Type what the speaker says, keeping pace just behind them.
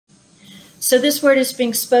So this word is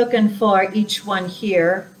being spoken for each one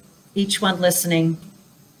here, each one listening.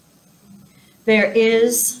 There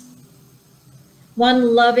is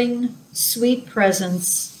one loving, sweet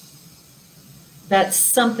presence that's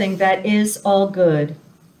something that is all good,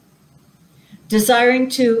 desiring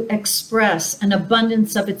to express an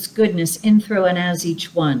abundance of its goodness in, through, and as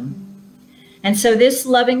each one. And so this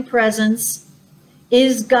loving presence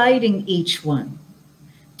is guiding each one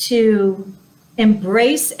to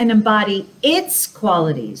embrace and embody its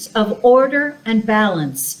qualities of order and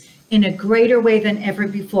balance in a greater way than ever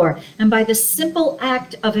before. And by the simple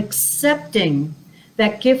act of accepting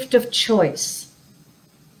that gift of choice,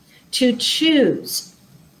 to choose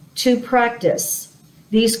to practice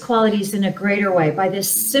these qualities in a greater way, by this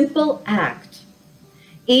simple act,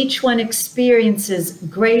 each one experiences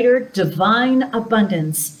greater divine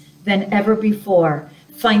abundance than ever before,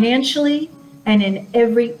 financially and in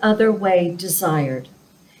every other way desired.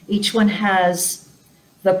 Each one has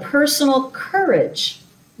the personal courage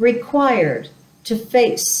required to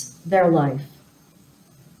face their life,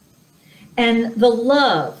 and the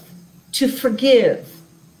love to forgive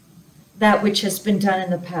that which has been done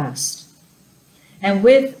in the past. And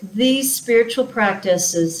with these spiritual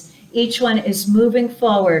practices, each one is moving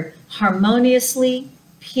forward harmoniously,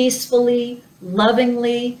 peacefully,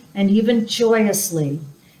 lovingly, and even joyously,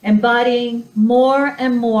 embodying more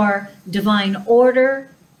and more divine order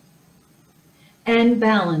and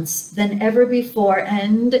balance than ever before,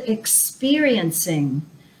 and experiencing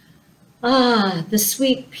the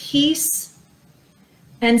sweet peace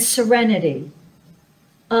and serenity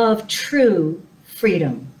of true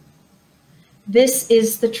freedom. This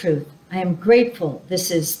is the truth. I am grateful this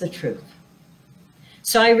is the truth.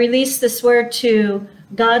 So I release this word to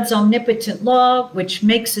God's omnipotent law, which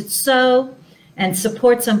makes it so, and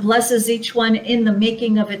supports and blesses each one in the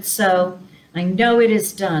making of it so. I know it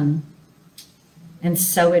is done, and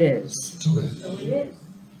so it is. So it is.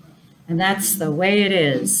 And that's the way it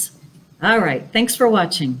is. All right, thanks for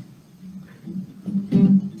watching.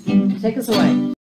 Take us away.